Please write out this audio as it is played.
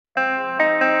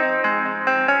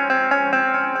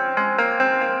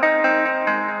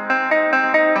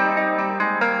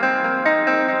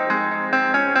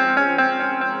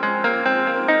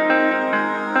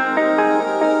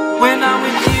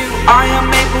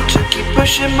to keep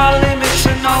pushing my limits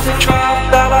and all the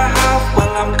drive that I have.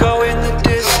 Well, I'm going the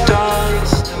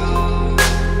distance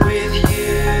with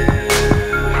you.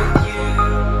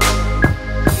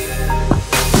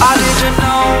 I didn't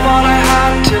know what I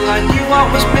had till I knew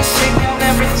what was missing, and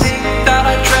everything that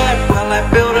I dread, well, I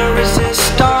built a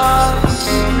resistance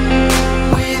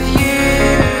with you.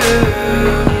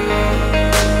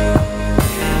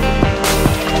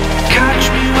 Catch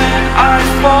me when I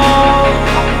fall,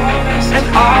 and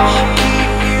I'll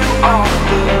keep you on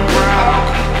the ground.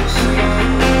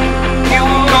 You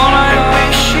were gone, I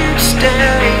wish you'd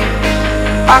stay.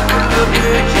 I could look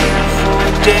at you for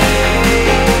days.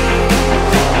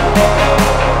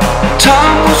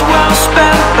 Time was well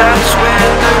spent, that's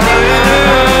when I knew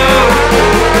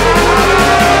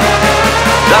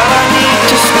that I need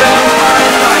to spend my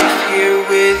life here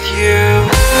with you.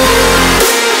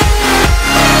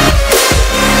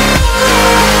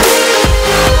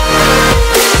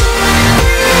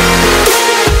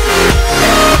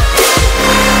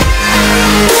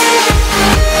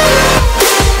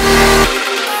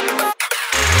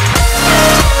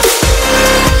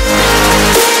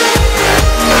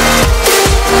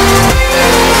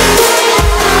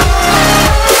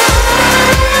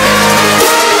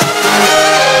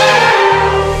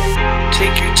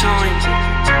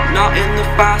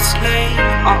 Fast lane,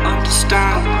 I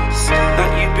understand that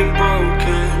you've been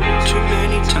broken too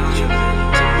many times,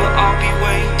 but I'll be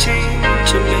waiting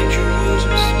to make you lose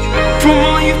from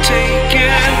all you've taken.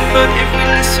 But if we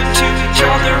listen to each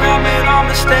other, admit our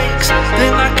mistakes,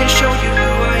 then I can show you who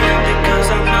I am, because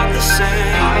I'm not the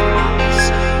same.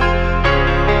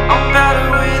 I'm better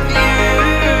with you.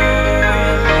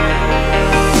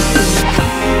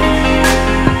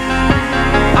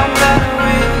 I'm better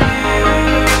with you.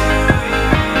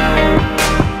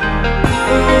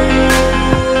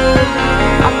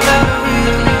 I'm better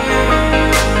with you.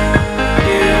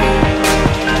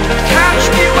 Catch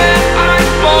me when I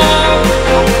fall,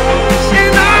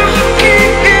 and I'll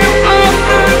keep you on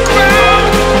the ground.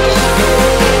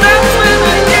 That's when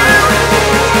I knew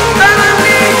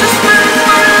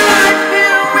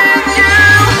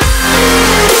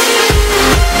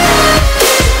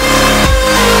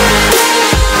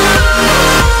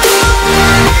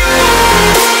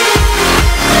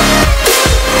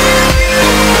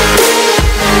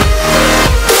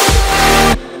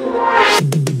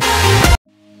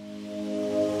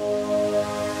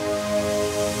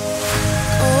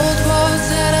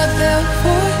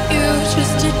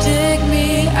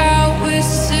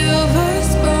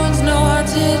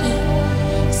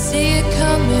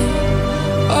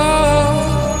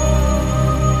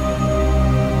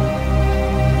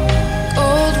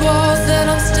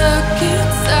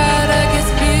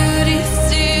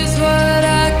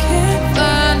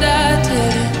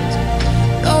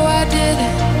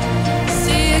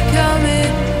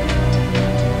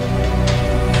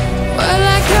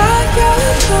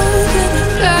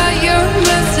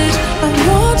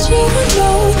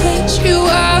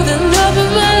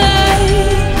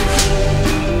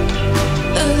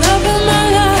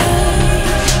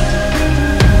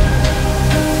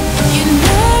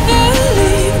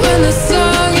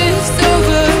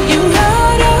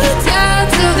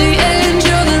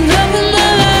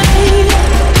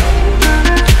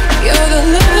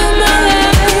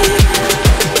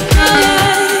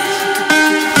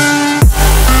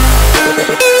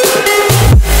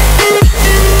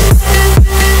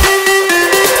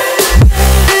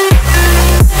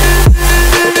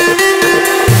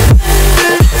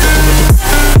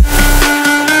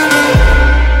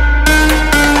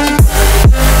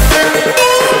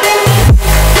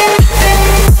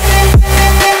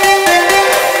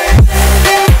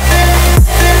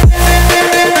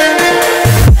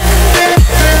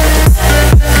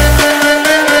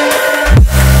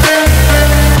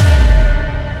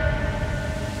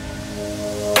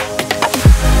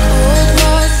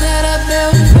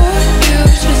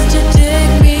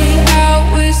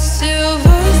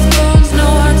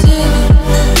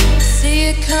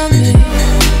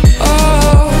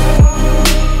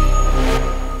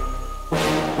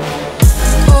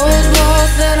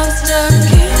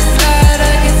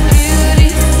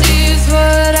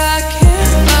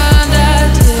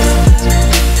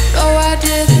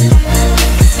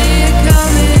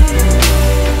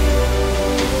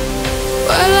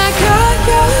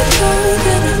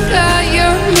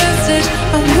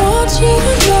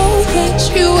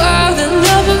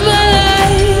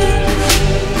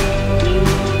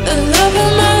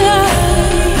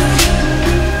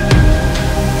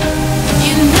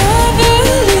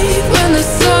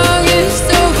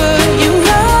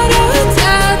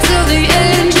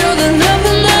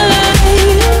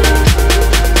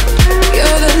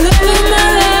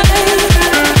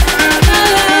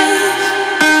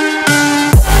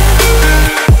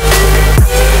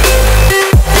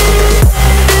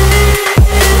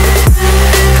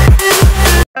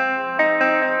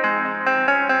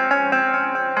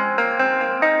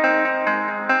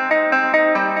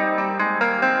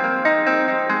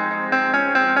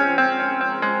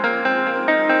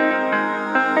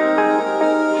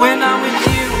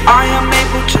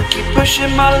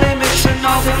pushing my limits and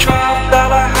all the drive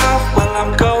that I have. Well,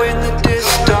 I'm going the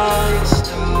distance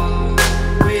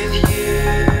with you.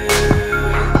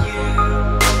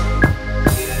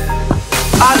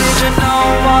 I didn't know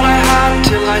what I had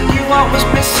till I knew what was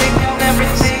missing, and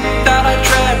everything that I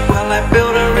dread, well, I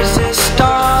built a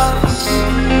resistance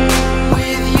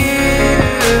with you.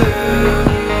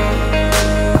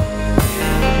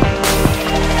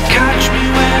 Catch me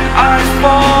when I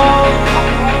fall,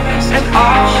 and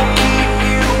I'll keep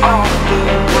you on the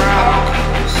ground.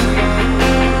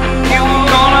 You were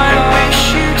gone, I wish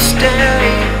you'd stay.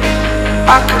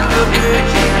 I could look at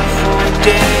you for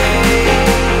days.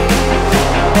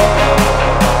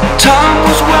 Time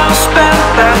was well spent,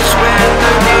 that's when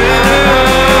I knew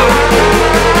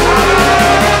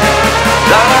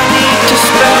that I need to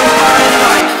spend my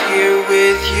life here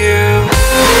with you.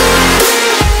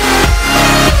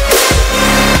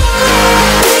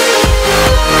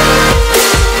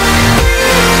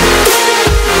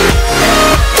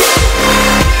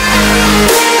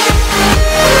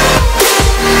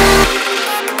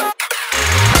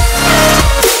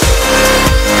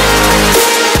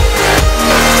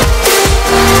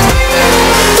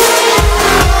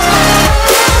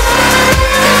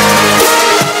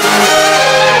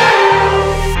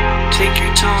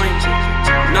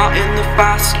 Not in the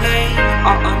fast lane,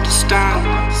 I understand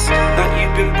that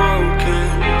you've been broken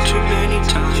too many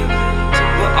times,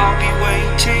 but I'll be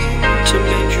waiting to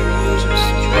mend your wounds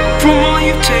from all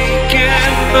you've taken.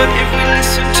 But if we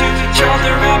listen to each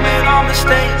other and made our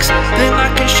mistakes, then